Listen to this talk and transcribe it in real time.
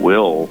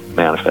will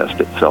manifest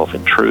itself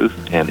in truth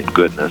and in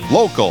goodness.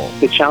 Local.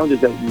 The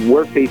challenges that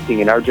we're facing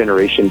in our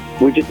generation,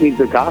 we just need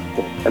the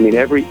gospel. I mean,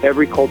 every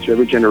culture,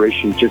 every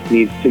generation just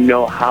needs to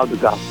know how the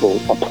gospel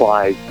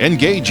applies.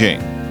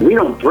 Engaging. We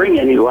don't bring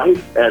any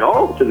life at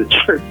all to the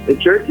church. The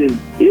church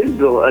is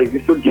the life.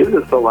 It's what gives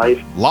us the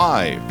life.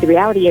 Live. The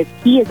reality is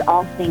He is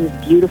all things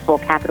beautiful,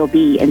 capital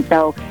B. And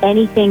so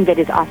anything that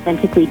is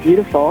authentically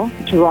beautiful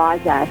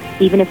draws us,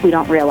 even if we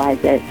don't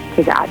realize it,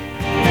 to God.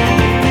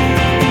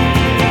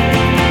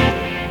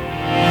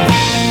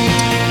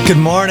 Good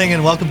morning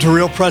and welcome to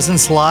Real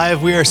Presence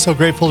Live. We are so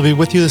grateful to be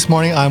with you this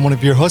morning. I'm one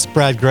of your hosts,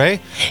 Brad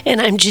Gray.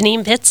 And I'm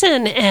Janine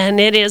Bitson, and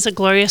it is a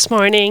glorious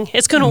morning.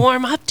 It's going to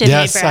warm up today,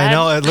 yes, Brad. I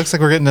know. It looks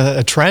like we're getting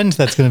a trend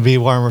that's going to be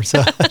warmer.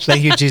 So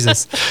thank you,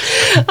 Jesus.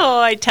 Oh,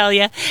 I tell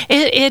you,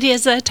 it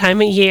is a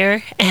time of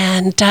year,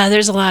 and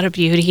there's a lot of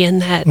beauty in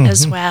that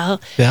as well.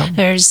 Yeah.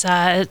 There's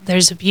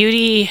a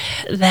beauty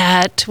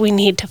that we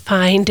need to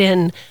find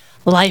in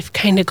life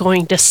kind of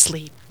going to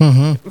sleep,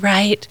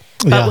 right?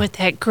 But with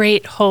that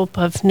great hope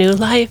of new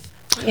life,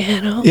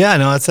 you know? Yeah,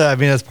 no,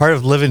 it's part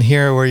of living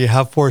here where you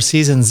have four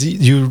seasons.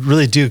 You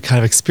really do kind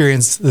of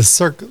experience the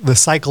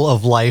cycle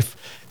of life,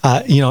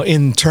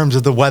 in terms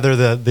of the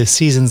weather, the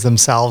seasons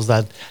themselves,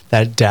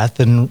 that death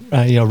and,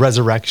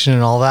 resurrection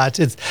and all that.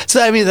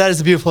 That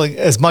is beautiful,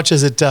 as much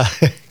as it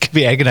can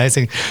be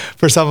agonizing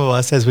for some of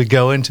us as we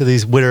go into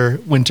these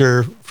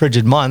winter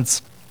frigid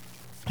months.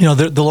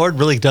 The Lord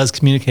really does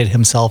communicate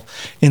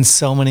Himself in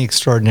so many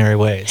extraordinary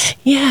ways.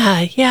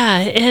 Yeah.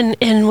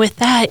 And with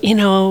that,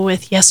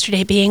 with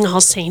yesterday being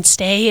All Saints'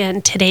 Day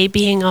and today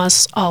being All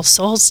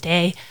Souls'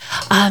 Day,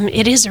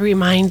 it is a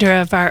reminder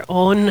of our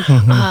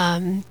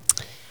own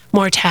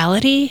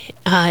mortality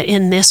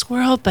in this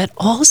world, but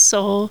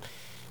also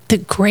the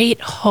great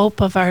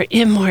hope of our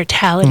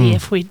immortality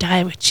if we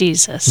die with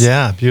Jesus.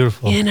 Yeah,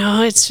 beautiful.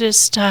 It's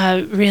just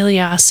really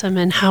awesome,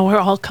 and how we're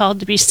all called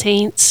to be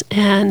saints.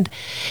 And,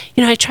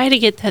 I try to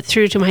get that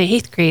through to my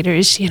 8th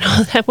graders,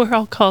 that we're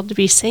all called to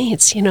be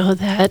saints,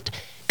 that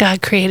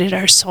God created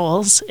our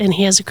souls, and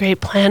He has a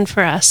great plan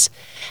for us.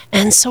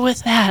 And so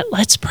with that,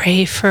 let's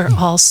pray for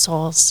all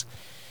souls.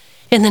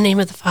 In the name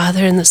of the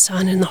Father, and the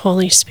Son, and the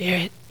Holy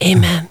Spirit.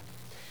 Amen.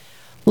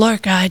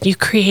 Lord God, You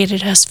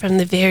created us from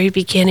the very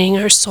beginning,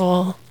 our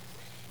soul,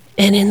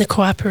 and in the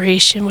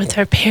cooperation with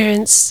our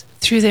parents,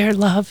 through their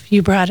love,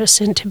 You brought us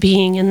into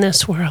being in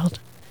this world.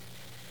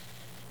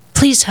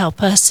 Please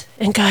help us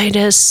and guide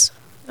us,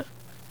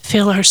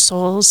 fill our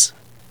souls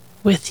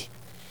with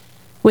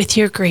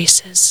Your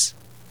graces.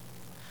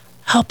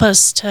 Help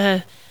us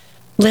to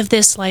live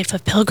this life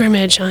of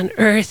pilgrimage on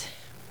earth,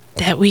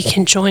 that we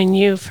can join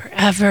You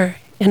forever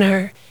in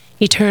our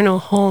eternal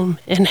home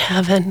in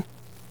heaven.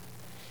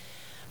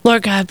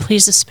 Lord God,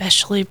 please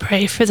especially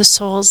pray for the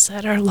souls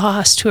that are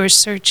lost, who are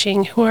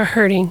searching, who are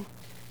hurting,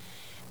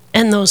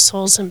 and those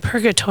souls in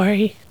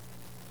purgatory,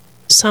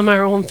 some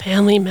our own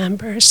family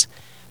members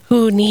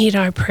who need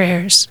our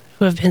prayers,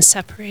 who have been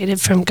separated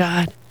from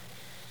God.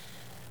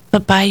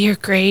 But by Your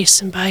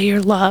grace and by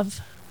Your love,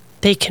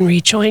 they can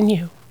rejoin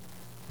You.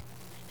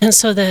 And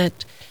so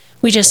that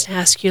we just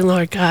ask You,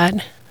 Lord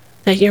God,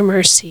 that Your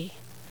mercy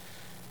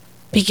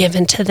be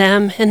given to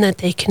them, and that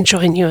they can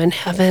join You in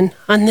heaven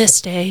on this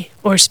day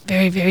or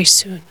very, very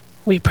soon,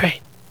 we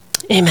pray.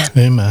 Amen.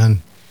 Amen.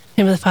 In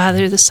the name of the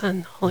Father, the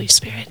Son, the Holy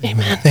Spirit.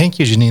 Amen. Thank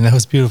you, Janine. That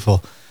was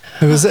beautiful.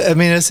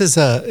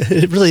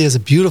 It really is a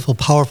beautiful,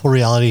 powerful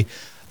reality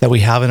that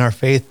we have in our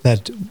faith,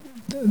 that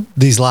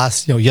these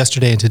last,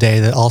 yesterday and today,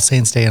 the All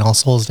Saints' Day and All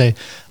Souls' Day.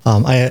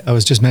 I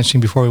was just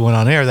mentioning before we went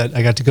on air that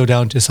I got to go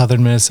down to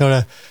southern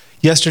Minnesota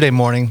yesterday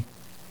morning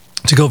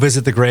to go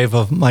visit the grave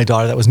of my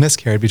daughter that was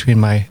miscarried between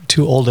my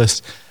two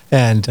oldest.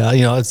 And,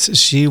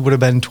 she would have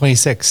been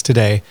 26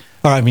 today.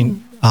 Or,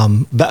 would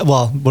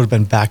have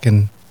been back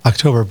in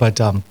October. But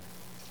I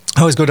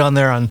always go down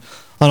there on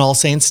All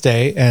Saints'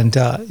 Day. And,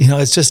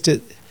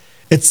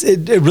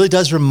 it really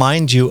does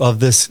remind you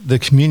of the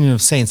communion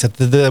of saints,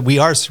 that we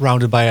are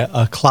surrounded by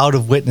a cloud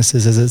of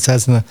witnesses, as it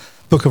says in the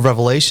book of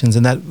Revelations,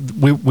 and that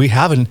we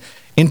have an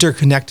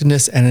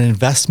interconnectedness and an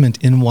investment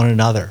in one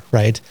another,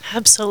 right?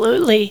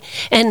 Absolutely.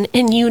 And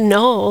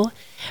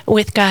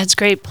with God's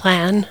great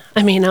plan,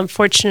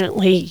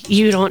 unfortunately,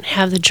 you don't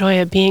have the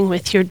joy of being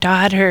with your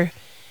daughter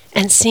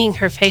and seeing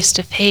her face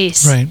to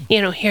face, right,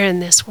 here in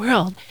this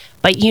world.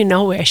 But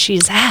where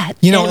she's at,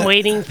 and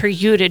waiting for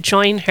you to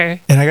join her.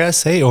 And I got to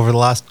say, over the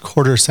last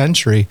quarter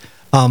century,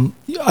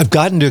 I've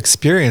gotten to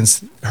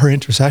experience her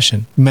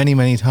intercession many,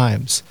 many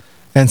times.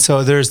 And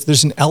so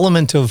there's an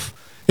element of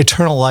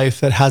eternal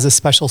life that has a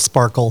special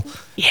sparkle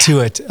to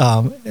it,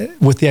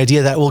 with the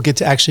idea that we'll get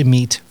to actually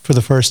meet for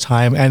the first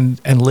time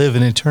and live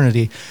in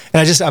eternity.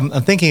 And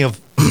I'm thinking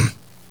of,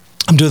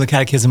 I'm doing the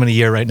catechism in a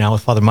year right now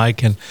with Father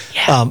Mike, and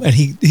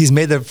he's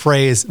made the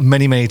phrase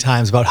many, many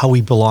times about how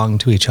we belong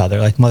to each other.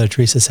 Like Mother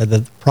Teresa said,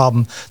 that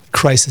the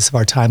crisis of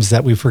our times is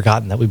that we've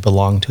forgotten that we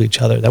belong to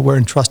each other, that we're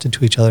entrusted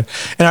to each other.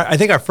 And I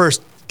think our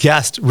first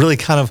guest really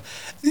kind of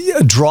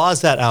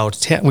draws that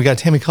out. We got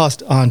Tammy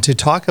Kost on to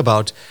talk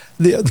about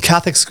the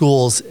Catholic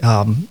schools,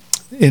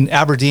 in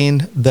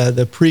Aberdeen,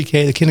 the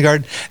pre-K, the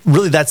kindergarten.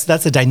 Really, that's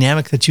a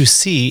dynamic that you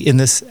see in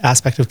this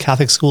aspect of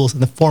Catholic schools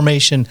and the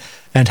formation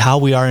and how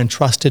we are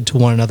entrusted to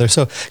one another.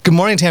 So, good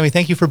morning, Tammy.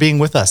 Thank you for being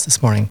with us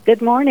this morning.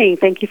 Good morning.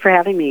 Thank you for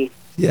having me.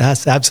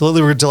 Yes,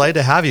 absolutely. We're delighted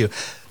to have you.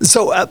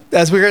 So,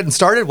 as we're getting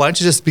started, why don't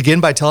you just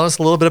begin by telling us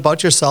a little bit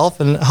about yourself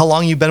and how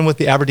long you've been with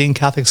the Aberdeen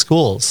Catholic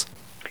Schools?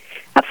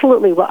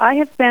 Absolutely. Well, I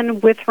have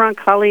been with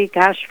Rancolli,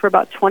 for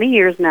about 20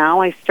 years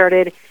now. I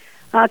started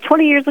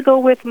 20 years ago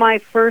with my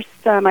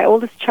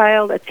oldest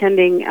child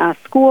attending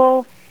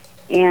school,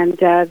 and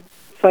so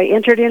I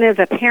entered in as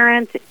a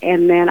parent,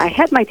 and then I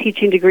had my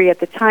teaching degree at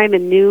the time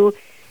and knew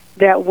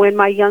that when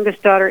my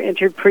youngest daughter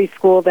entered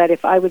preschool, that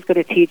if I was going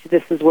to teach,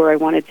 this is where I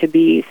wanted to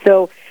be.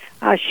 So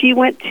she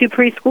went to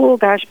preschool,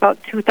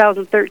 about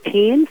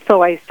 2013,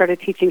 so I started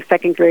teaching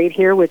second grade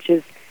here, which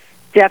is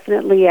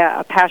definitely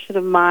a passion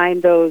of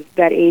mine,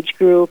 that age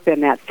group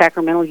and that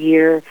sacramental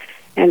year.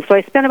 And so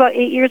I spent about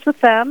 8 years with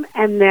them,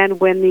 and then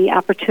when the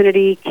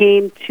opportunity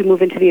came to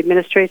move into the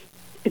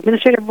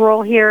administrative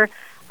role here,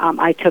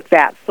 I took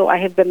that. So I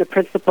have been the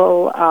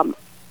principal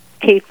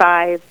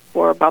K-5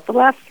 for about the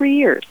last 3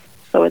 years.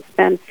 So it's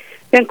been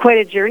quite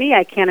a journey.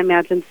 I can't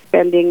imagine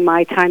spending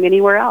my time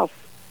anywhere else.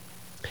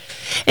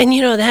 And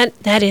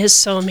that is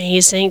so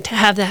amazing to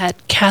have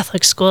that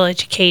Catholic school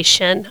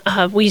education.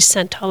 We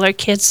sent all our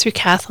kids through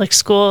Catholic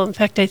school. In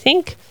fact,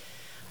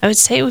 I would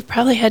say we've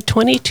probably had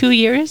 22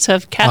 years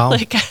of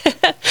Catholic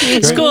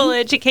school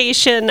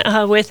education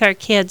with our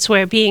kids,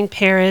 where being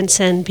parents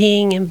and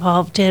being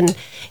involved in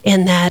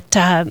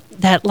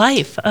that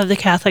life of the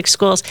Catholic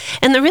schools.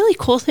 And the really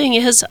cool thing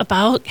is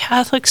about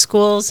Catholic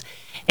schools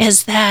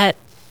is that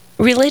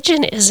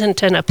religion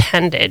isn't an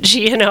appendage,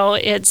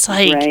 it's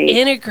like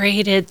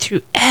integrated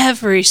through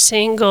every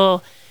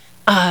single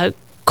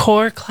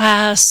core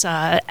class,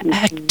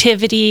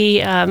 activity,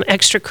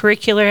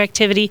 extracurricular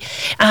activity.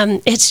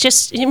 It's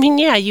just,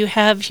 you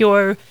have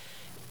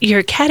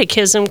your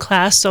catechism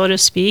class, so to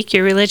speak,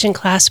 your religion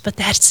class, but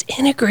that's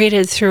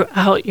integrated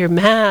throughout your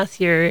math,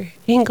 your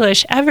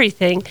English,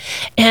 everything.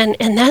 And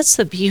that's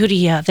the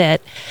beauty of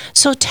it.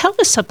 So tell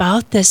us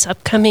about this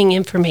upcoming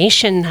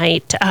information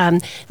night.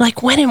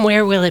 When and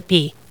where will it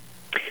be?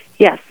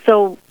 Yes,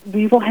 so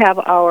we will have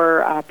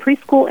our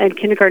preschool and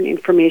kindergarten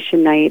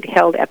information night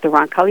held at the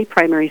Rancolli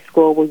Primary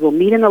School. We will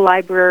meet in the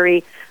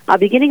library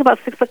beginning about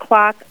 6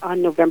 o'clock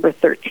on November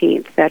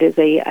 13th. That is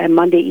a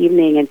Monday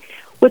evening. And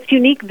what's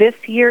unique this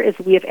year is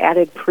we have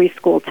added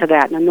preschool to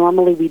that. Now,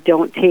 normally we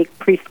don't take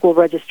preschool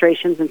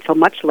registrations until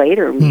much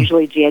later,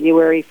 usually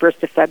January,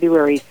 1st of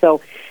February.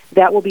 So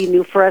that will be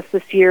new for us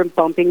this year,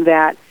 bumping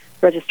that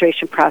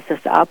registration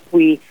process up.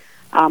 We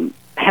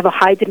have a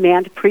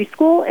high-demand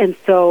preschool, and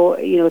so,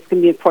 it's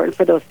going to be important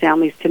for those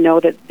families to know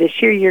that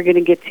this year you're going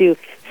to get to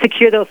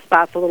secure those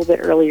spots a little bit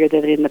earlier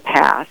than in the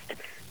past.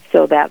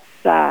 So that's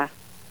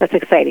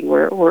exciting.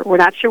 We're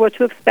not sure what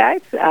to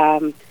expect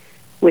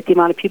with the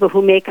amount of people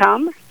who may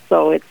come,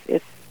 so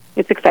it's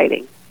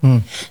exciting.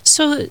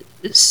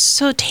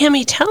 So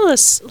Tammy, tell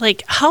us,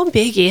 how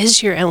big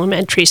is your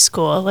elementary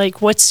school?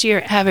 What's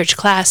your average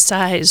class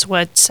size?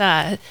 What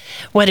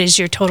is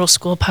your total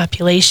school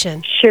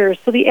population? Sure.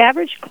 So the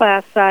average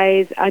class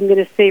size, I'm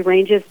going to say,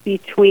 ranges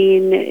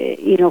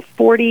between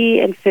 40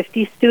 and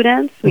 50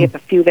 students. We have a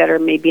few that are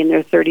maybe in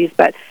their 30s,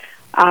 but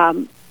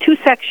 2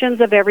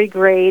 sections of every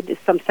grade.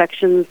 Some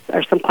classes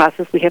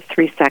we have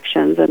 3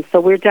 sections, and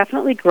so we're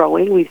definitely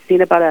growing. We've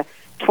seen about a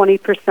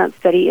 20%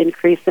 steady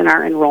increase in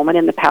our enrollment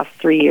in the past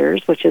 3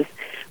 years, which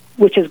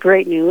is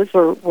great news.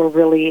 We're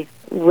really,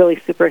 really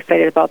super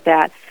excited about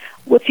that.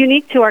 What's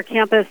unique to our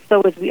campus,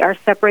 though, is we are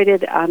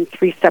separated on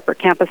 3 separate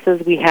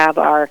campuses. We have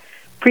our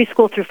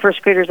preschool through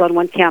first graders on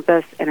one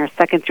campus and our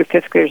second through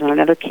fifth graders on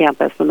another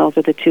campus, and those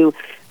are the 2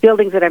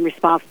 buildings that I'm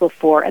responsible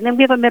for. And then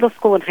we have a middle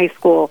school and high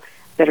school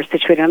that are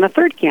situated on the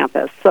third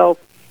campus. So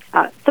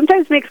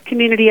sometimes makes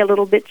community a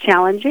little bit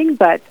challenging,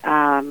 but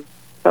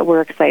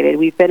we're excited.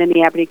 We've been in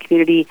the Aberdeen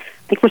community.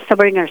 I think we're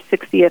celebrating our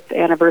 60th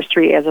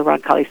anniversary as a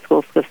Rancolli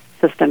school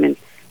system in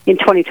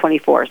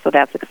 2024, so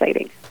that's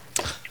exciting.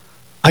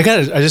 I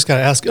just got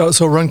to ask,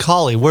 so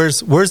Rancolli,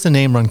 where's the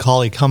name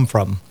Rancolli come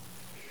from?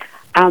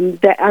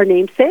 Our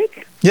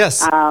namesake?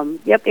 Yes.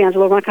 Yep,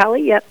 Angelo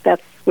Rancolli. Yep,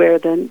 that's where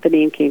the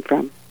name came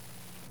from.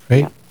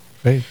 Great.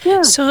 Great.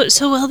 Yeah.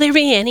 So will there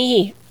be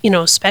any,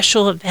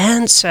 special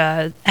events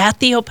at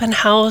the open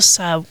house?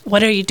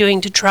 What are you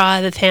doing to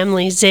draw the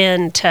families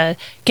in to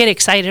get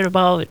excited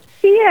about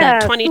the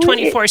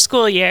 2024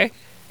 school year?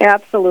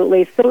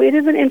 Absolutely. So it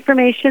is an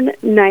information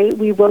night.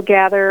 We will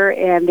gather,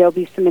 and there'll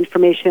be some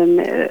information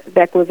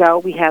that goes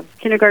out. We have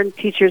kindergarten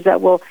teachers that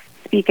will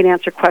speak and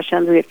answer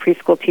questions. We have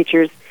preschool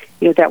teachers,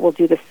 that will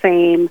do the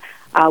same.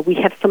 We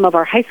have some of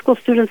our high school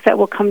students that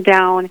will come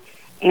down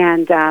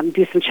and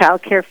do some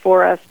childcare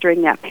for us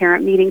during that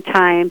parent meeting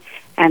time.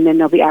 And then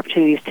there'll be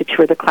opportunities to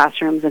tour the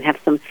classrooms and have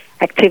some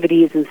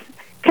activities and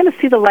kind of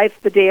see the life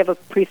of the day of a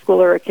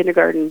preschooler or a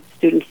kindergarten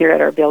student here at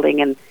our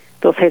building. And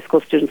those high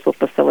school students will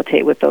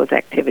facilitate with those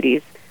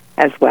activities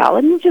as well.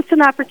 And just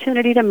an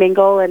opportunity to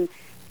mingle and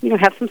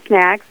have some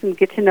snacks and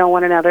get to know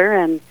one another,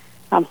 and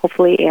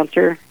hopefully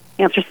answer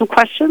some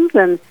questions,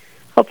 and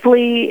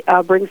hopefully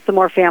bring some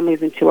more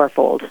families into our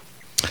fold.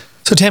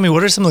 So, Tammy,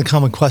 what are some of the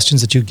common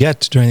questions that you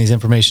get during these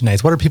information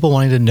nights? What are people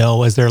wanting to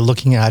know as they're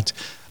looking at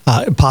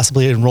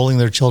possibly enrolling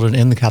their children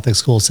in the Catholic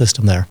school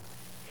system there?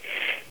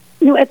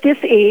 At this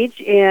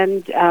age,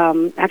 and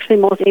actually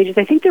most ages,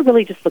 I think they're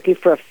really just looking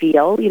for a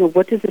feel.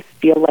 What does this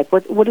feel like?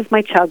 What is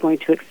my child going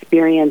to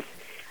experience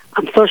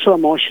social,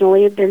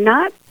 emotionally?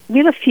 We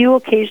have a few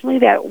occasionally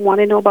that want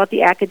to know about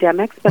the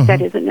academics, but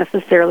that isn't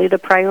necessarily the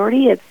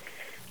priority. It's,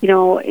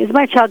 is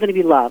my child going to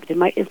be loved?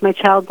 Is my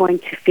child going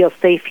to feel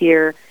safe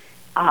here?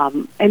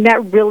 And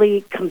that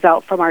really comes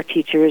out from our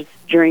teachers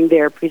during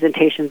their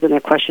presentations and their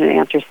question and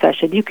answer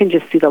session. You can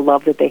just see the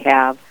love that they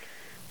have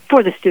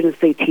for the students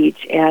they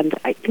teach. And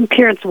I think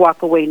parents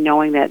walk away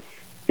knowing that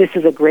this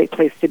is a great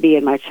place to be,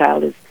 and my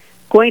child is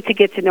going to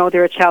get to know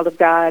they're a child of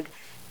God,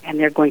 and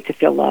they're going to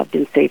feel loved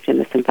and safe in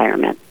this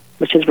environment,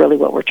 which is really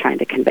what we're trying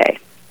to convey.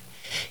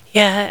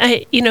 Yeah,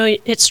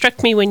 it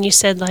struck me when you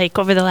said, like,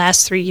 over the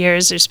last 3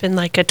 years, there's been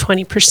like a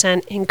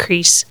 20%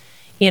 increase,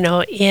 in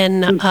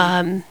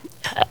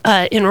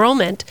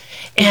enrollment.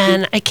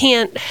 And I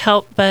can't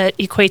help but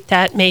equate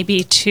that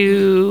maybe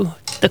to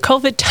the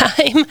COVID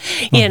time,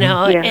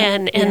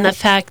 and the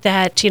fact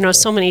that,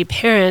 so many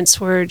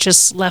parents were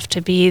just left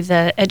to be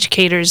the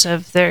educators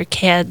of their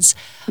kids,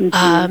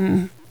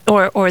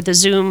 or the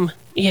Zoom,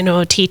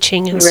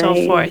 teaching and so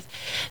forth.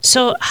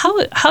 So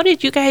how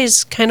did you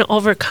guys kind of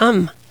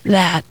overcome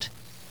that?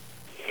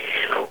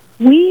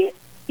 We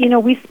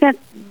spent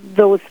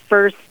those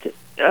first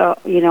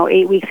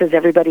 8 weeks, as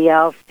everybody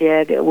else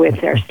did,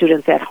 with our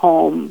students at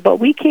home. But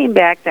we came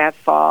back that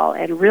fall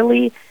and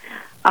really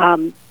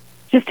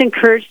just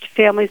encouraged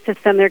families to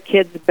send their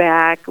kids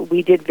back.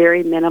 We did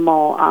very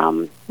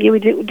minimal. We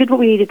did what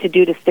we needed to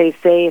do to stay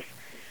safe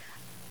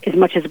as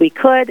much as we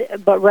could,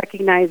 but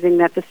recognizing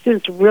that the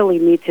students really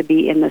need to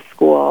be in the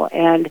school.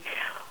 And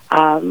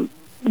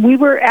we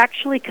were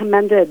actually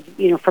commended,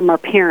 from our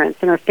parents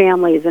and our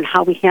families, and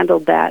how we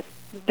handled that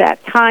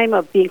time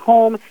of being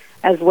home,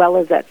 as well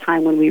as that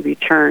time when we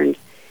returned.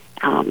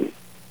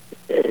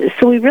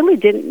 So we really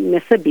didn't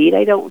miss a beat.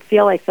 I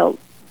felt,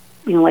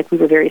 like we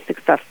were very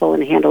successful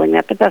in handling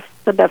that, but that's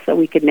the best that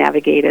we could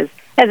navigate, as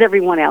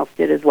everyone else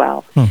did as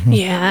well.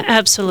 Yeah,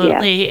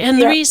 absolutely. Yeah.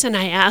 And the reason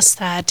I ask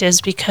that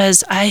is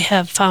because I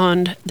have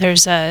found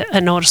there's a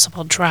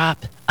noticeable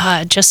drop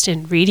just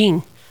in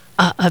reading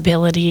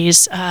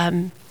abilities.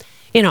 I'm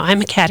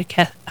a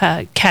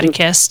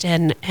catechist,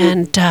 and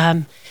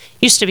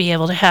used to be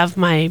able to have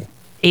my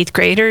 8th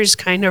graders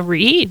kind of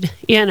read,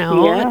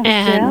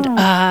 I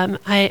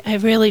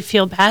really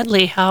feel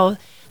badly how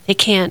they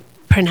can't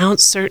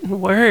pronounce certain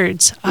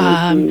words,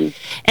 and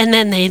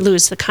then they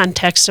lose the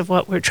context of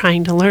what we're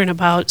trying to learn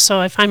about. So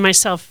I find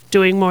myself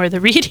doing more of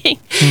the reading,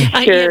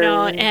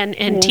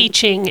 and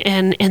teaching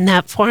in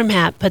that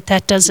format, but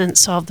that doesn't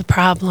solve the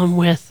problem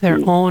with their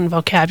own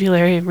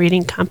vocabulary and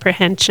reading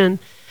comprehension.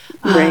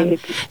 Right.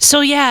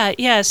 So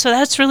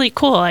that's really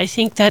cool. I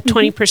think that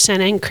 20%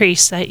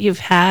 increase that you've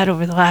had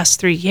over the last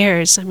 3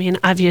 years, I mean,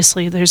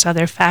 obviously there's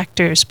other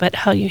factors, but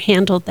how you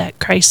handled that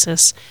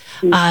crisis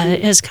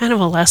is kind of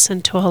a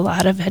lesson to a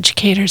lot of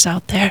educators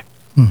out there.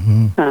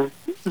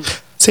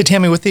 Say,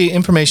 Tammy, with the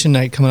information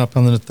night coming up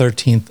on the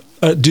 13th,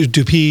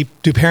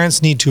 do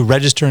parents need to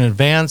register in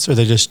advance, or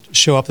they just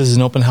show up? This is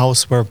an open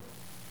house where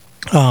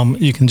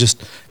you can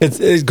just,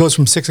 it goes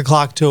from 6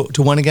 o'clock to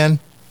when again?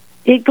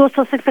 It goes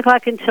till 6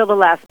 o'clock until the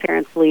last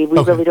parents leave. We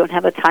really don't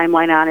have a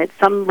timeline on it.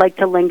 Some like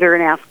to linger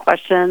and ask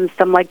questions.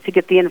 Some like to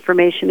get the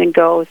information and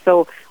go.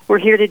 So we're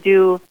here to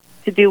do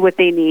what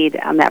they need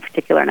on that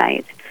particular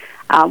night.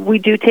 We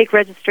do take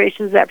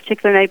registrations that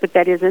particular night, but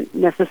that isn't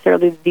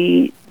necessarily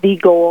the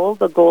goal.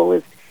 The goal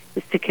is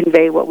to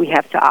convey what we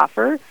have to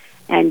offer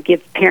and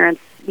give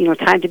parents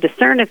time to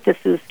discern if this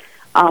is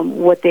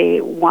what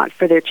they want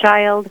for their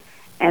child,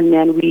 and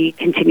then we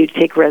continue to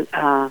take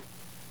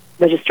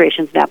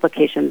registrations and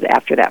applications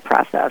after that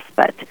process.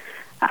 But,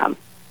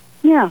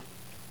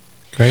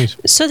 Great.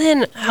 So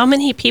then, how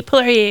many people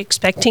are you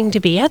expecting to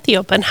be at the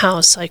open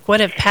house? Like,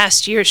 what have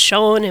past years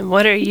shown, and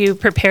what are you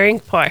preparing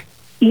for?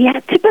 Yeah,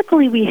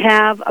 typically we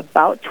have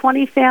about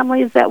 20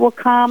 families that will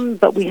come,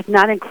 but we have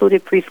not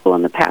included preschool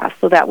in the past,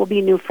 so that will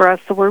be new for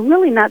us. So we're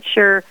really not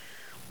sure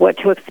what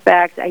to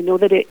expect. I know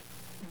that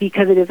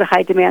because it is a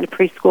high-demand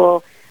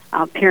preschool,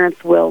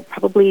 parents will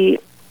probably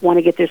want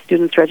to get their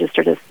students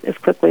registered as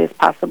quickly as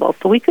possible.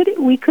 So we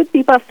could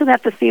be busting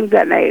at the seams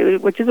that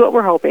night, which is what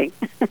we're hoping.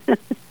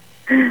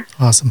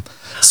 Awesome.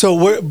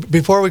 So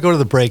before we go to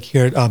the break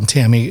here,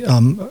 Tammy,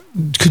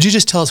 could you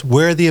just tell us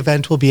where the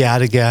event will be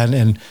at again,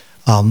 and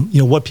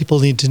what people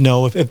need to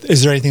know?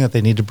 Is there anything that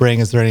they need to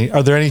bring?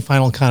 Are there any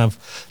final kind of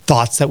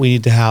thoughts that we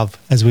need to have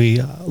as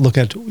we look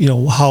at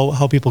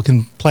how people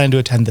can plan to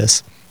attend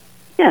this?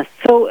 Yes.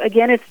 So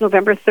again, it's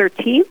November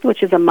 13th,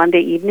 which is a Monday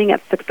evening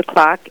at 6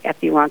 o'clock at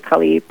the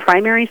Rancolli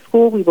Primary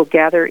School. We will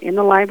gather in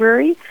the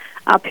library.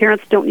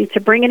 Parents don't need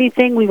to bring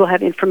anything. We will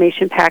have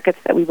information packets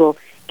that we will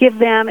give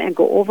them and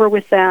go over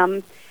with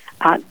them.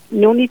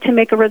 No need to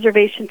make a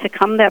reservation to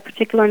come that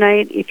particular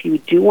night. If you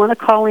do want to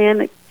call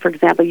in, for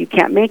example, you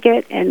can't make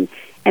it and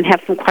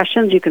have some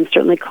questions, you can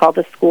certainly call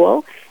the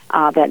school.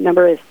 That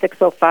number is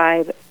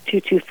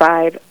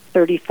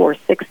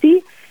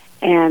 605-225-3460,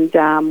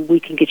 and we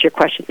can get your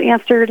questions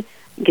answered,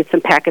 get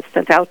some packets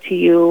sent out to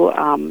you,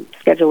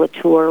 schedule a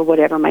tour,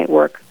 whatever might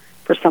work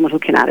for someone who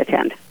cannot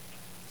attend.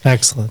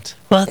 Excellent.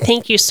 Well,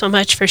 thank you so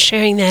much for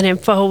sharing that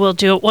info. We'll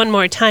do it one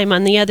more time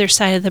on the other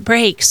side of the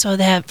break so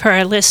that for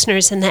our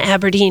listeners in the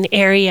Aberdeen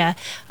area,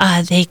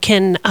 they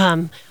can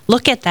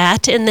look at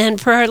that. And then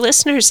for our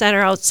listeners that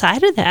are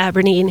outside of the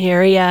Aberdeen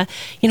area,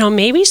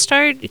 maybe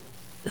start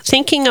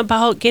thinking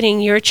about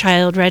getting your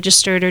child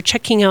registered or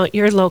checking out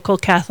your local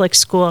Catholic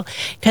school,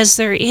 because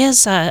there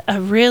is a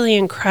really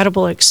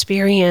incredible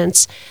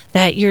experience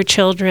that your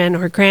children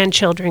or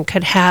grandchildren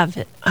could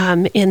have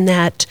in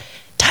that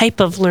type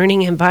of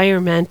learning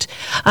environment.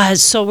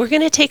 So we're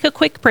going to take a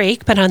quick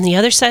break, but on the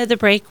other side of the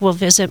break, we'll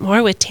visit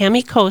more with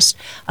Tammy Kost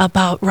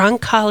about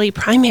Rancolli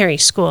Primary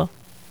School.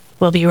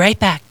 We'll be right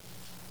back.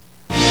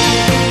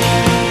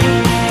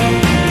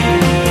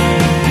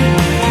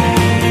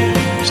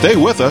 Stay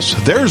with us.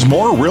 There's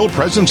more Real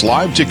Presence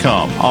Live to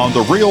come on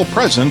the Real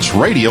Presence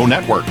Radio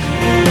Network.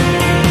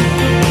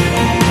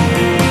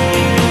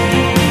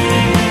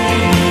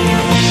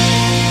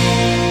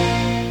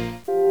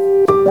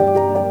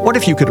 What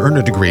if you could earn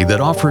a degree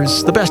that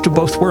offers the best of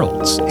both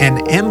worlds, an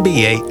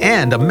MBA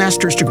and a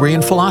master's degree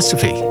in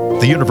philosophy?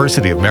 The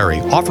University of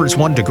Mary offers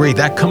one degree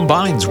that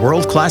combines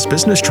world-class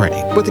business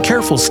training with a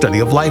careful study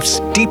of life's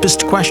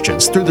deepest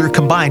questions through their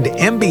combined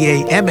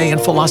MBA, MA, and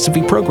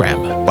philosophy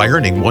program. By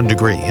earning one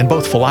degree in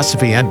both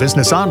philosophy and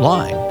business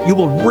online, you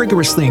will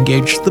rigorously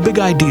engage the big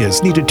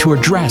ideas needed to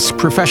address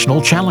professional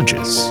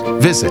challenges.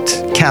 Visit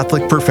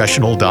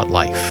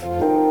CatholicProfessional.life.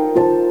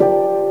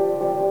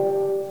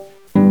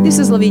 This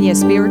is Lavinia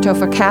Spirito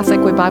for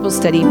Catholic Way Bible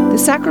Study. The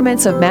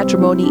sacraments of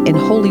matrimony and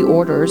holy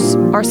orders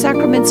are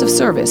sacraments of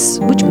service,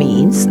 which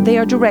means they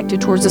are directed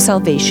towards the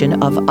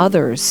salvation of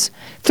others.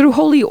 Through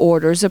holy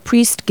orders, a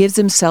priest gives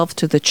himself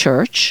to the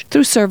church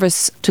through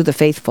service to the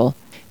faithful.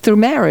 Through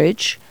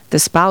marriage, the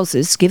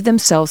spouses give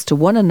themselves to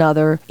one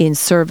another in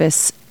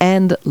service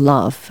and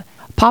love.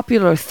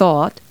 Popular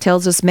thought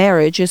tells us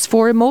marriage is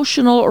for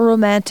emotional or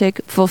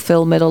romantic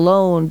fulfillment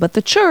alone, but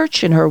the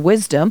Church, in her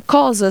wisdom,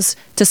 calls us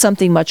to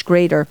something much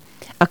greater,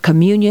 a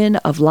communion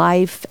of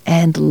life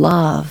and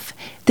love.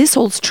 This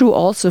holds true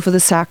also for the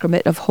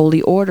sacrament of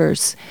holy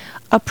orders.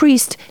 A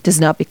priest does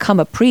not become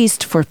a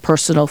priest for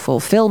personal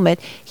fulfillment.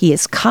 He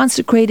is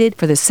consecrated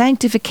for the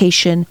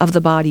sanctification of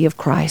the body of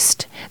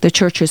Christ. The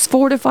Church is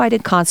fortified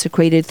and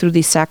consecrated through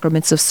these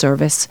sacraments of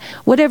service.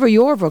 Whatever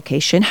your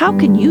vocation, how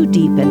can you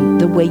deepen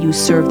the way you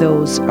serve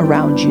those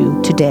around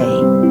you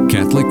today?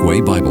 Catholic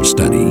Way Bible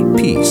Study.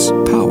 Peace,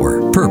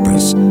 power,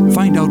 purpose.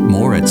 Find out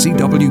more at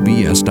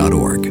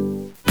cwbs.org.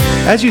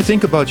 As you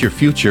think about your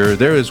future,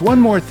 there is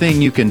one more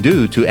thing you can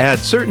do to add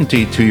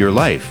certainty to your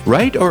life.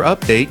 Write or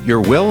update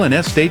your will and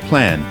estate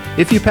plan.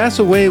 If you pass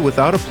away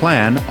without a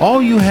plan,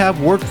 all you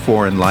have worked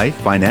for in life,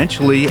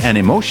 financially and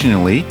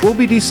emotionally, will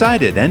be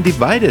decided and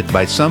divided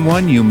by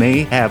someone you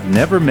may have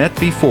never met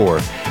before.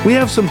 We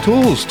have some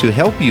tools to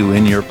help you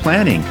in your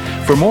planning.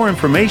 For more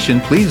information,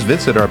 please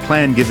visit our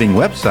plan giving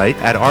website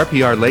at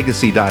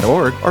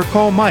rprlegacy.org or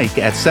call Mike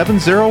at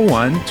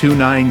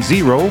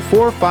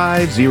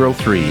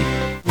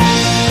 701-290-4503.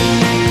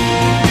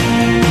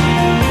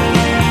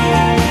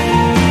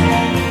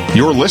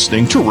 You're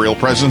listening to Real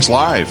Presence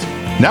Live.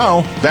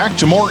 Now, back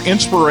to more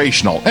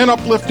inspirational and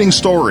uplifting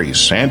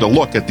stories and a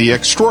look at the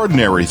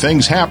extraordinary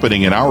things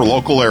happening in our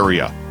local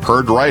area.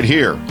 Heard right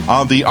here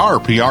on the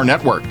RPR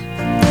Network.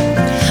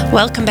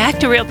 Welcome back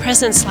to Real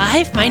Presence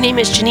Live. My name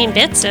is Janine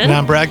Bitson. And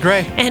I'm Brad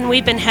Gray. And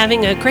we've been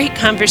having a great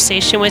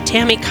conversation with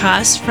Tammy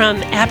Kost from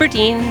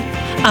Aberdeen,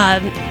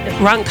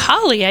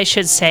 Rancolli, I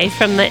should say,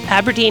 from the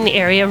Aberdeen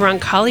area,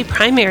 Rancolli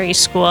Primary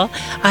School.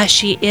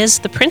 She is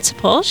the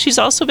principal. She's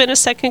also been a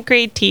second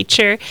grade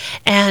teacher.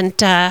 And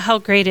how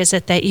great is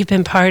it that you've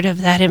been part of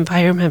that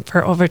environment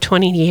for over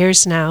 20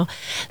 years now?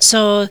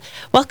 So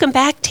welcome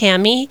back,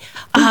 Tammy.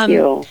 Thank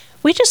you.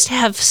 We just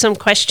have some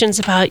questions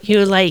about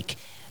you, like,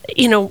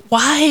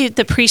 why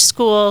the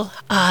preschool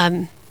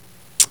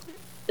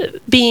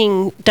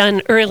being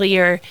done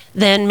earlier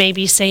than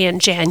maybe, say, in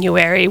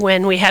January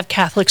when we have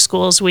Catholic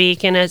Schools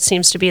Week, and it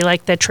seems to be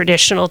like the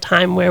traditional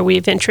time where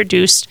we've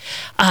introduced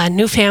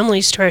new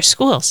families to our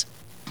schools.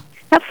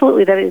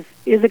 Absolutely. That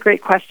is a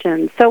great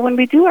question. So when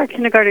we do our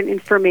kindergarten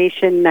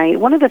information night,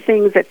 one of the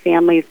things that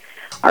families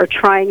are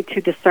trying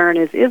to discern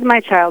is my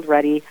child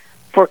ready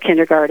for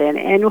kindergarten?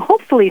 And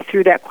hopefully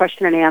through that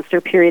question and answer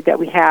period that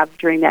we have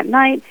during that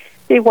night,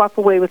 they walk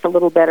away with a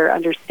little better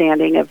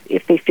understanding of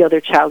if they feel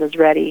their child is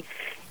ready.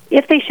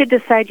 If they should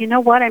decide, you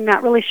know what, I'm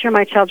not really sure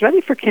my child's ready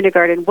for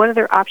kindergarten, what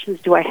other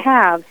options do I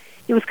have?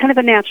 It was kind of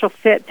a natural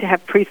fit to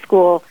have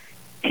preschool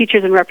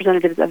teachers and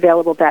representatives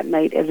available that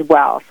night as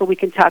well. So we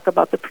can talk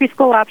about the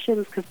preschool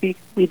options because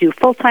we do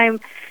full-time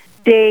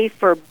day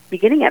for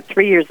beginning at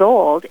 3 years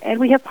old, and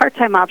we have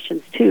part-time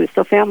options too,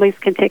 so families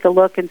can take a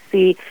look and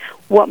see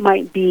what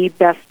might be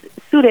best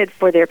suited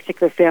for their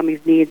particular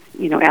family's needs,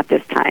 at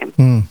this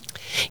time.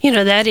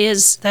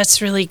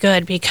 That's really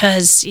good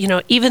because,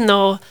 even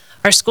though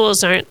our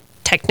schools aren't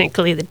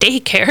technically the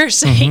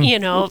daycares,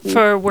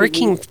 for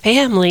working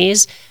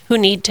families who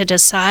need to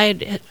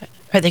decide,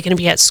 are they going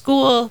to be at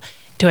school?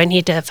 Do I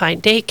need to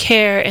find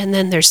daycare? And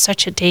then there's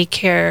such a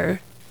daycare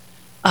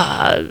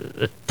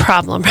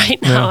problem right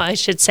now, I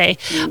should say.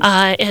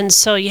 And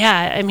so,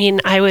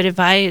 I would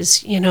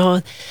advise,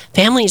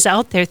 families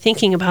out there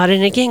thinking about it,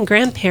 and again,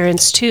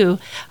 grandparents too.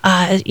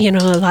 A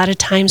lot of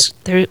times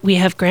we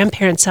have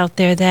grandparents out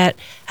there that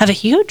have a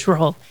huge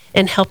role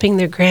in helping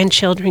their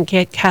grandchildren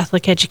get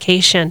Catholic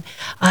education,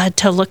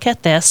 to look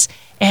at this.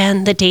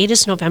 And the date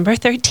is November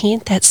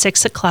 13th at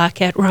 6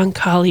 o'clock at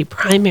Rancolli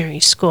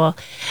Primary School.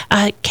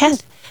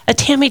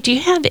 Tammy, do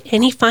you have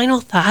any final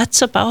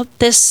thoughts about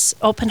this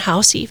open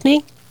house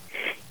evening?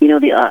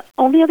 The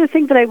only other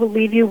thing that I will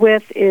leave you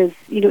with is,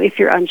 if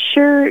you're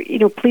unsure,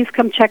 please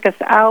come check us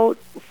out.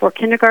 For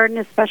kindergarten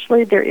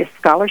especially, there is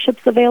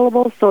scholarships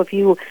available. So if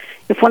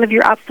one of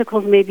your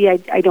obstacles maybe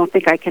I don't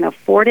think I can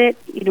afford it,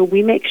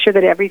 we make sure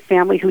that every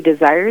family who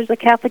desires a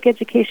Catholic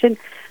education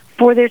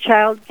for their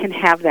child can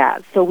have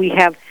that. So we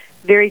have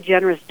very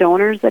generous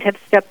donors that have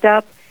stepped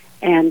up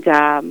and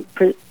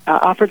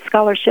offered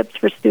scholarships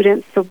for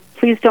students. So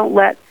please don't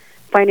let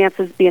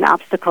finances be an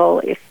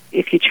obstacle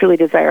if you truly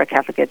desire a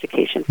Catholic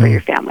education for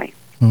your family.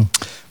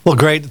 Well,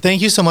 great.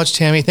 Thank you so much,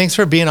 Tammy. Thanks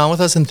for being on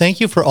with us, and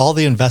thank you for all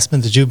the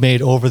investment that you've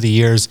made over the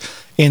years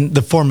in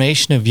the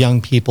formation of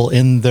young people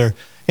in their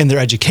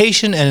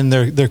education and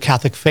in their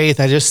Catholic faith.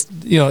 I just,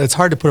 it's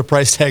hard to put a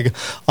price tag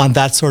on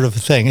that sort of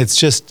thing. It's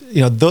just,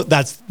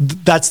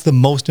 that's the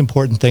most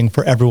important thing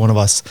for every one of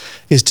us,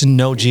 is to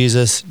know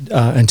Jesus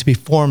and to be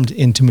formed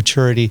into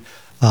maturity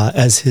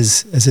as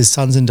his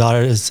sons and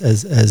daughters,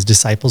 as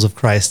disciples of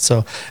Christ.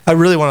 So I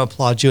really want to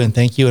applaud you and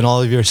thank you and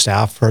all of your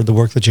staff for the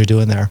work that you're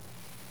doing there.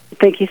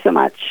 Thank you so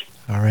much.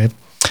 All right.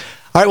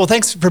 Well,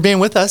 thanks for being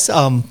with us,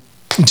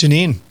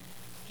 Janine.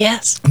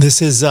 Yes.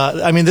 This is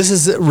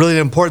really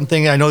an important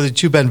thing. I know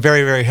that you've been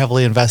very, very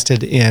heavily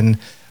invested in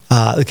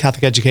the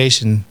Catholic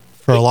education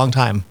for a long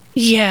time.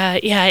 Yeah,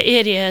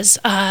 it is.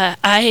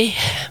 I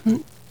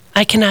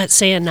cannot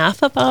say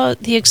enough about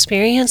the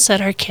experience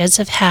that our kids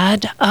have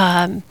had.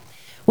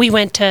 We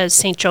went to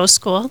St. Joe's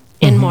School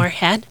in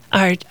Moorhead.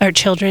 Our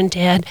children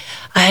did.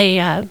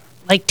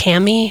 Like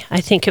Tammy, I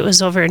think it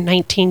was over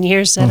 19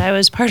 years that I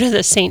was part of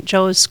the St.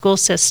 Joe's school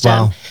system.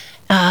 Wow.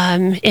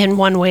 In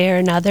one way or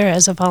another,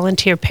 as a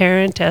volunteer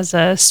parent, as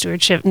a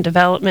stewardship and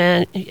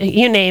development,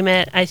 you name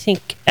it. I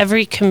think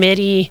every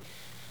committee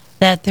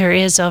that there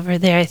is over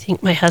there, I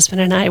think my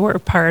husband and I were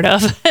part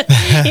of,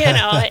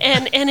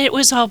 and it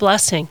was all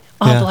blessing.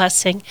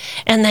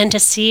 And then to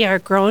see our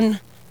grown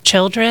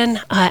children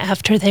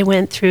after they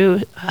went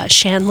through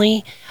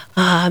Shanley,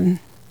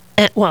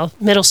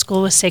 middle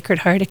school was Sacred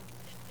Heart.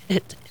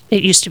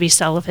 It used to be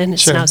Sullivan.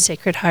 It's now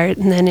Sacred Heart,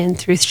 and then in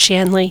through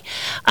Shanley.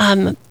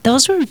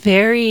 Those were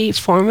very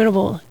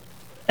formidable,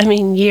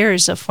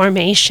 years of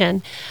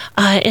formation.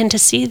 And to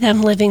see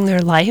them living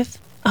their life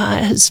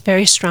as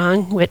very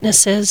strong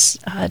witnesses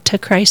to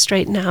Christ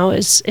right now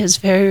is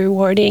very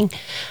rewarding.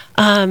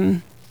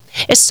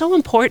 It's so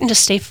important to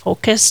stay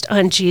focused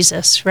on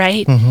Jesus,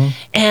 right?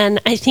 And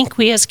I think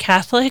we as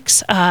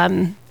Catholics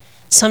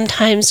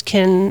sometimes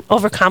can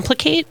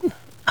overcomplicate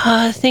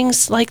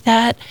things like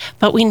that,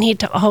 but we need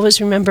to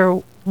always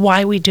remember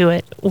why we do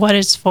it, what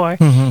it's for.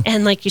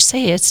 And like you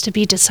say, it's to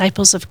be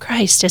disciples of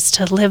Christ. It's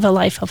to live a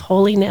life of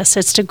holiness.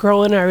 It's to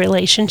grow in our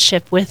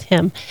relationship with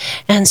him.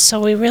 And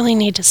so we really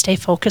need to stay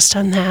focused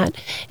on that.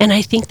 And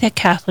I think that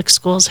Catholic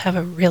schools have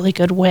a really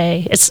good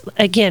way. It's,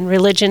 again,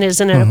 religion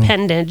isn't an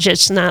appendage.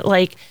 It's not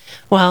like,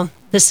 well,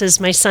 this is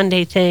my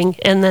Sunday thing,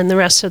 and then the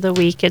rest of the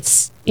week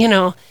it's,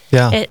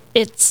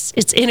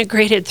 it's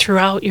integrated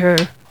throughout your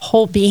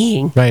whole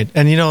being. Right.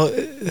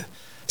 And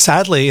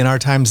sadly, in our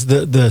times,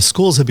 the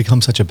schools have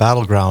become such a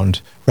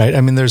battleground, right?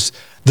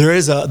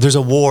 There's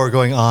a war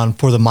going on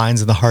for the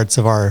minds and the hearts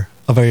of our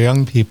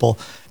young people.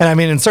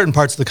 And in certain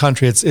parts of the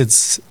country,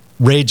 it's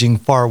raging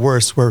far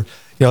worse, where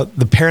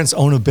the parents'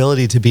 own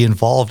ability to be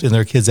involved in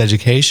their kids'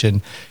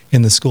 education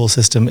in the school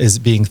system is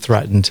being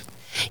threatened.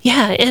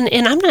 Yeah,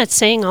 and I'm not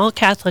saying all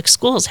Catholic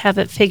schools have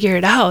it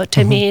figured out.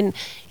 We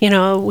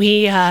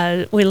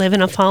live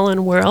in a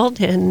fallen world,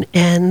 and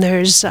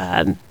there's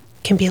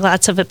can be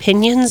lots of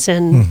opinions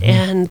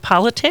and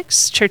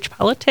politics, church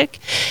politic,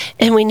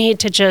 and we need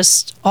to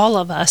just, all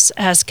of us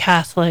as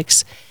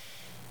Catholics,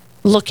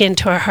 look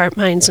into our heart,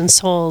 minds, and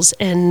souls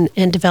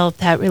and develop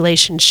that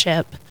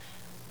relationship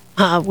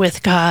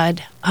with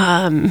God,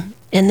 and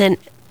then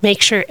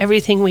make sure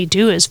everything we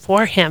do is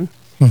for him.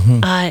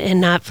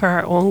 And not for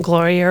our own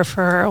glory or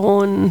for our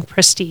own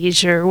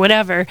prestige or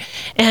whatever.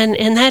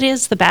 And that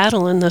is the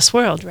battle in this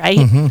world, right?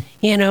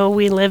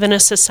 We live in a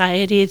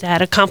society that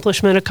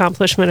accomplishment,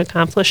 education,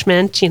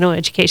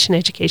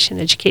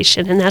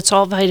 and that's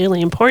all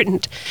vitally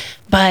important.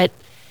 But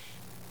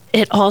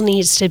it all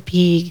needs to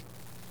be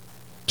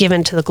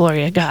given to the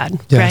glory of God,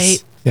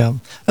 right? Yeah.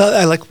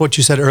 I like what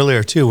you said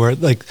earlier too, where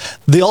like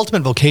the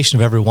ultimate vocation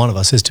of every one of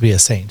us is to be a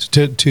saint,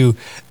 to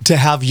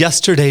have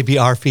yesterday be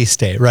our feast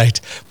day,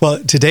 right?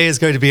 Well, today is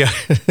going to be,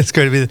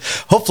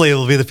 hopefully it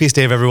will be the feast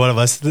day of every one of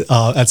us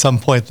at some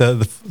point,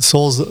 the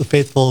souls of the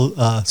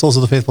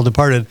faithful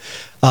departed.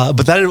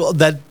 But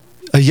that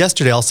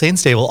yesterday, All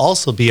Saints Day, will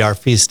also be our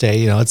feast day.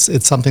 You know,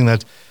 it's something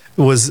that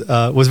was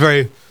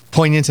very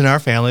poignant in our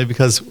family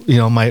because, you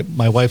know,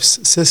 my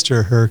wife's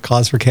sister, her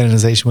cause for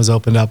canonization was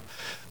opened up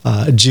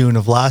June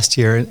of last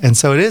year, and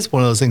so it is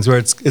one of those things where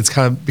it's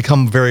kind of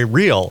become very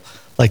real.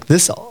 Like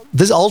this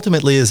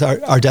ultimately is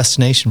our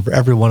destination for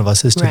every one of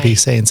us is to be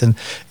saints, and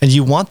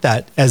you want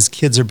that as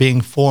kids are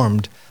being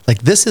formed.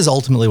 Like this is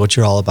ultimately what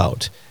you're all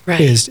about,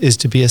 is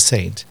to be a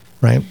saint,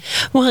 right?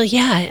 Well,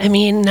 yeah. I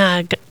mean,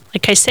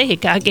 like I say,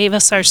 God gave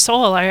us our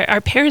soul. Our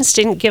parents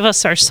didn't give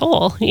us our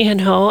soul. You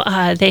know,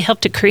 they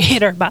helped to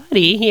create our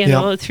body. You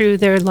know, through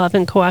their love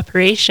and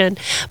cooperation.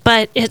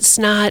 But it's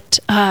not.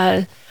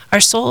 Our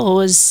soul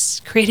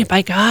was created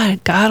by God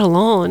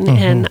alone,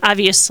 and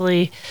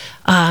obviously,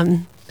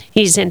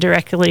 He's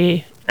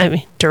directly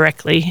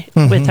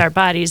with our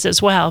bodies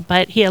as well.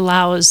 But He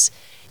allows,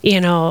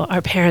 you know,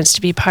 our parents to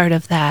be part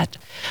of that.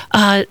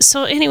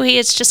 So anyway,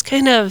 it's just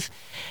kind of,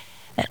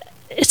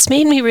 it's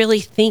made me really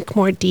think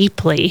more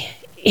deeply.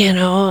 You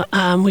know,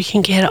 we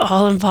can get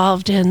all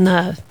involved in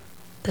the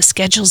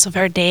schedules of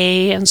our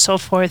day and so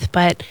forth,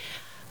 but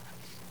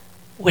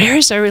where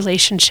is our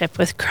relationship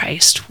with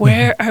Christ?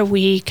 Where are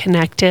we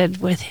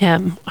connected with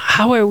Him?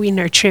 How are we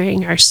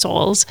nurturing our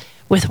souls?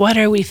 With what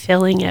are we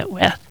filling it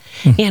with?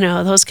 You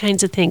know, those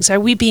kinds of things. Are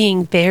we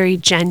being very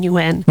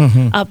genuine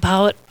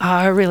about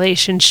our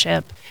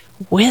relationship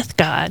with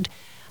God?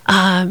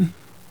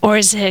 Or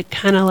is it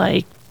kind of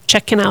like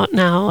checking out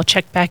now,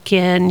 check back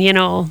in, you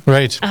know?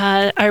 Right.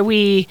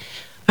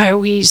 Are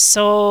we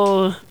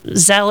so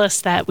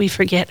zealous that we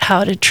forget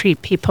how to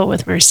treat people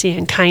with mercy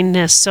and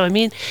kindness? So, I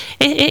mean,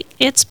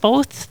 it's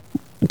both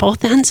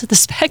ends of the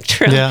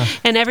spectrum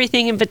and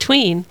everything in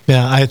between.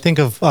 Yeah, I think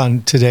of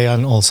today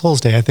on All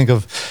Souls Day, I think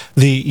of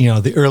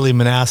the early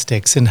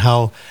monastics and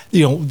how,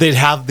 you know, they'd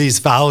have these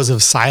vows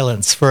of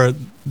silence for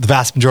the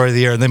vast majority of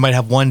the year, and they might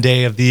have one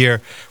day of the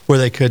year where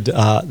they could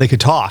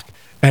talk.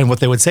 And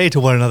what they would say to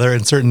one another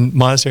in certain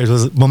monasteries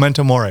was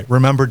memento mori,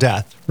 remember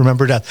death,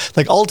 remember death.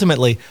 Like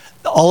ultimately,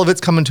 all of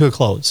it's coming to a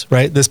close,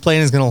 right? This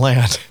plane is going to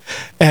land,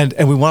 and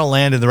we want to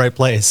land in the right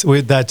place.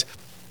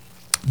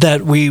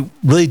 That we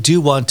really do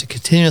want to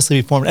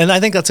continuously be formed. And I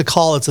think that's a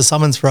call, it's a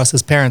summons for us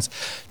as parents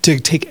to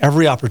take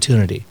every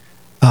opportunity,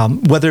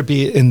 whether it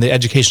be in the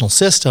educational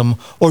system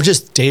or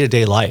just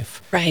day-to-day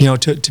life, right? You know,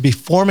 to be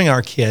forming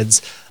our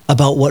kids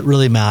about what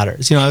really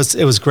matters. You know,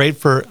 it was great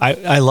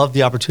I loved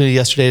the opportunity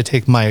yesterday to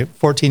take my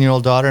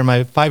 14-year-old daughter and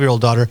my 5-year-old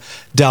daughter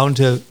down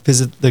to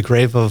visit the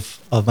grave of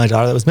my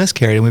daughter that was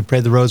miscarried. And we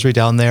prayed the rosary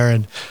down there.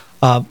 And,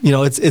 you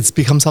know, it's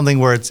become something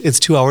where it's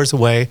 2 hours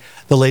away.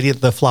 The lady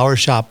at the flower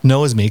shop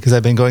knows me because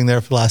I've been going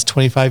there for the last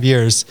 25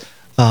 years,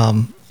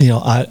 you know,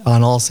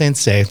 on All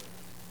Saints Day.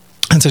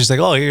 And so she's like,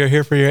 oh, you're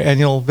here for your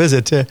annual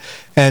visit.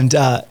 And,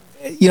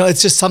 you know,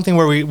 it's just something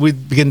where we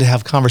begin to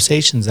have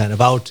conversations then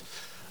about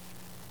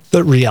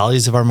the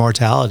realities of our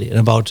mortality and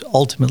about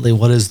ultimately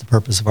what is the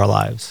purpose of our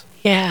lives.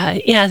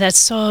 Yeah, that's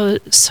so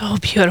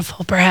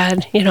beautiful,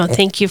 Brad. You know,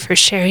 thank you for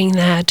sharing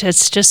that.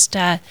 It's just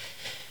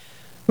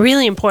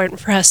really important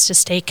for us to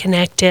stay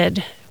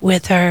connected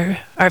with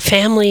our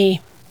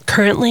family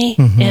currently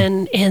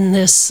and in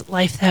this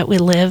life that we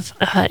live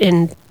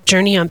in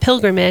journey on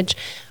pilgrimage,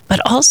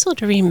 but also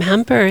to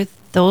remember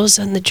those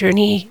on the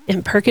journey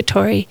in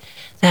purgatory,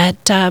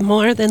 that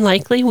more than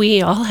likely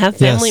we all have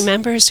family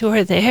members who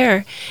are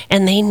there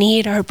and they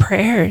need our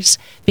prayers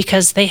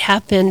because they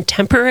have been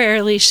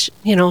temporarily,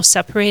 you know,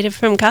 separated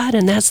from God.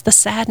 And that's the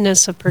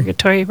sadness of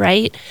purgatory,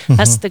 right?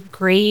 That's the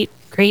great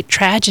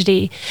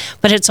tragedy,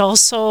 but it's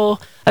also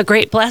a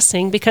great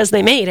blessing because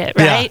they made it,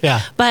 right?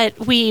 Yeah. But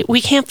we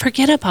can't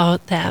forget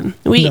about them.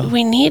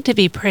 We need to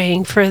be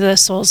praying for the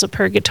souls of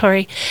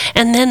purgatory.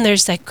 And then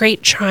there's that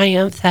great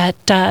triumph,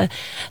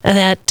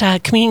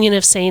 that communion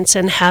of saints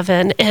in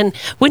heaven. And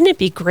wouldn't it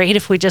be great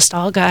if we just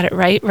all got it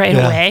right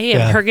away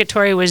and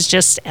purgatory was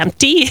just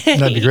empty?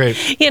 That'd be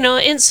great. You know,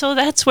 and so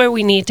that's where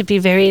we need to be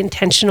very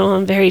intentional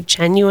and very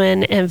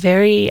genuine and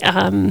very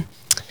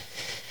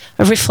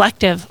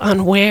reflective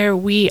on where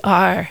we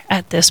are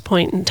at this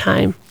point in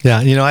time.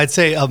 Yeah, you know, I'd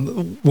say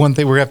one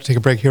thing, we're going to have to take a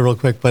break here real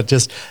quick, but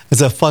just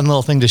as a fun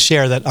little thing to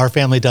share that our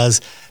family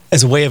does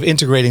as a way of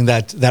integrating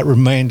that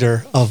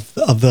reminder of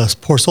the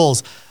poor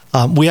souls.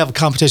 We have a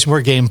competition.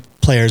 We're game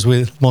players.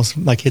 Most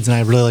of my kids and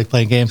I really like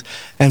playing games.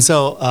 And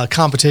so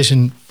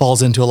competition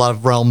falls into a lot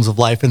of realms of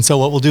life. And so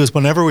what we'll do is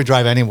whenever we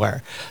drive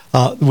anywhere,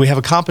 we have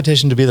a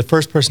competition to be the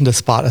first person to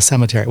spot a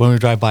cemetery when we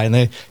drive by. And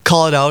they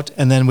call it out,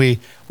 and then we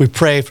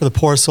pray for the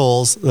poor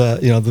souls, for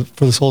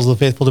the souls of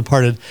the faithful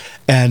departed.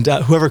 And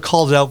whoever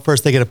called it out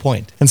first, they get a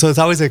point. And so it's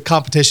always a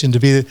competition to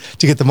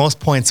get the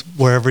most points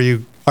wherever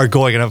you are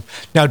going. And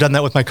I've now done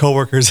that with my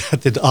coworkers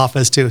at the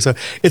office too. So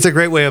it's a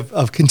great way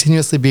of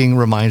continuously being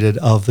reminded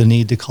of the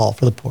need to call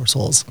for the poor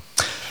souls.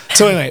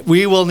 So anyway,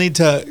 we will need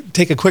to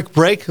take a quick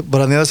break, but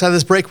on the other side of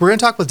this break, we're going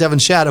to talk with Devin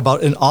Shadd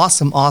about an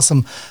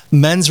awesome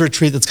men's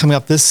retreat that's coming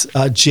up this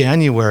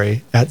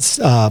January at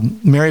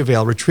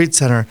Maryvale Retreat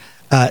Center.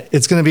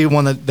 It's going to be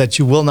one that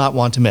you will not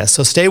want to miss.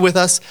 So stay with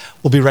us.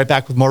 We'll be right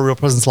back with more Real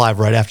Presence Live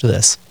right after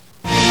this.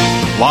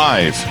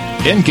 Live,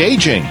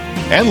 engaging,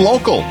 and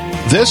local.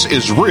 This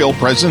is Real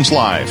Presence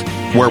Live,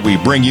 where we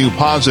bring you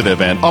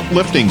positive and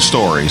uplifting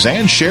stories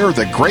and share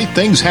the great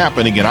things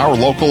happening in our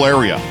local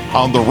area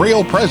on the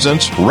Real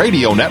Presence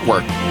Radio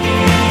Network.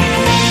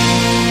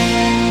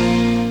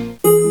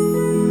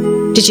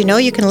 Did you know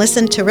you can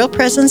listen to Real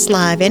Presence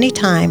Live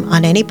anytime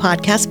on any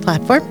podcast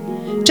platform?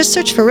 Just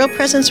search for Real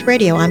Presence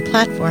Radio on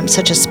platforms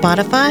such as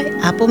Spotify,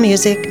 Apple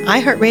Music,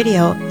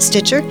 iHeartRadio,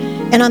 Stitcher,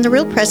 and on the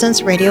Real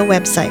Presence Radio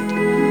website.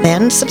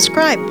 Then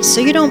subscribe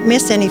so you don't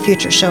miss any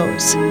future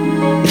shows.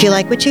 If you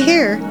like what you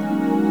hear,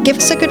 give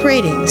us a good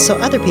rating so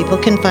other people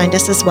can find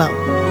us as well.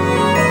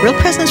 Real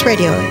Presence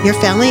Radio, your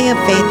family of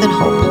faith and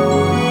hope.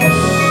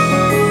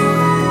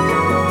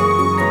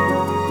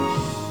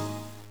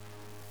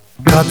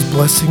 God's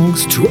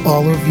blessings to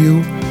all of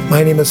you.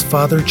 My name is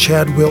Father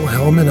Chad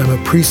Wilhelm, and I'm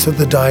a priest of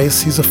the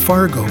Diocese of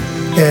Fargo.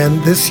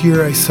 And this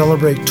year I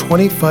celebrate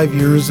 25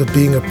 years of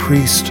being a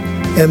priest.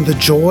 And the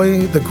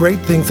joy, the great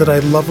things that I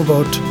love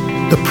about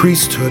the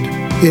priesthood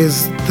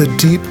is the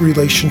deep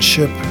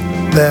relationship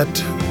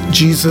that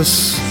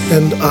Jesus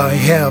and I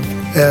have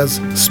as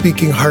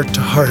speaking heart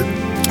to heart.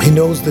 He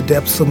knows the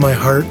depths of my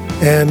heart,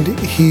 and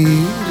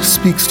He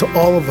speaks to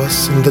all of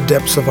us in the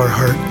depths of our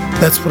heart.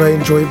 That's what I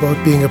enjoy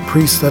about being a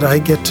priest, that I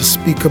get to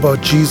speak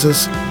about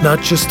Jesus,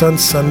 not just on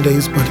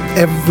Sundays, but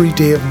every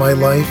day of my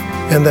life,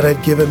 and that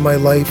I've given my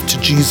life to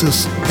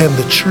Jesus and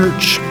the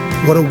church.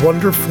 What a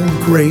wonderful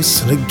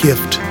grace and a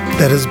gift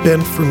that has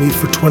been for me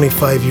for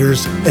 25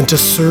 years, and to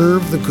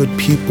serve the good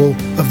people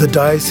of the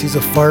Diocese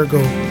of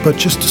Fargo, but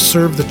just to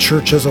serve the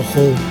church as a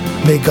whole.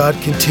 May God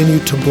continue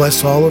to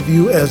bless all of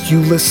you as you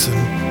listen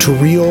to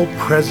Real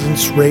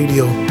Presence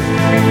Radio.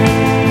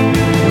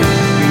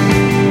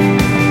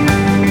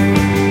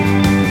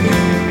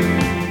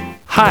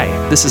 Hi,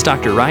 this is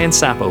Dr. Ryan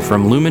Sapo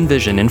from Lumen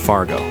Vision in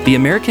Fargo. The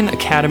American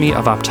Academy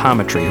of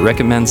Optometry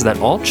recommends that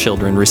all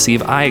children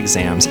receive eye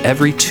exams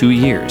every 2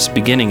 years,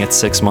 beginning at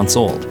 6 months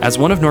old. As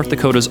one of North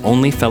Dakota's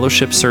only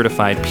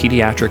fellowship-certified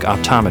pediatric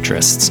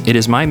optometrists, it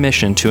is my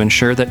mission to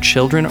ensure that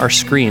children are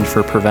screened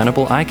for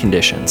preventable eye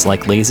conditions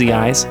like lazy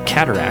eyes,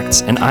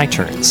 cataracts, and eye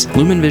turns.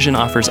 Lumen Vision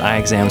offers eye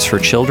exams for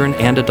children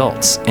and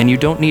adults, and you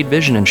don't need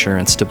vision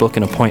insurance to book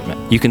an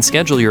appointment. You can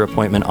schedule your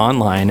appointment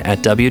online at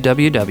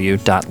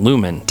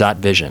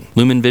www.lumen.vision.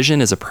 Lumen Vision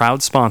is a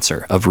proud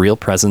sponsor of Real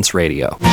Presence Radio.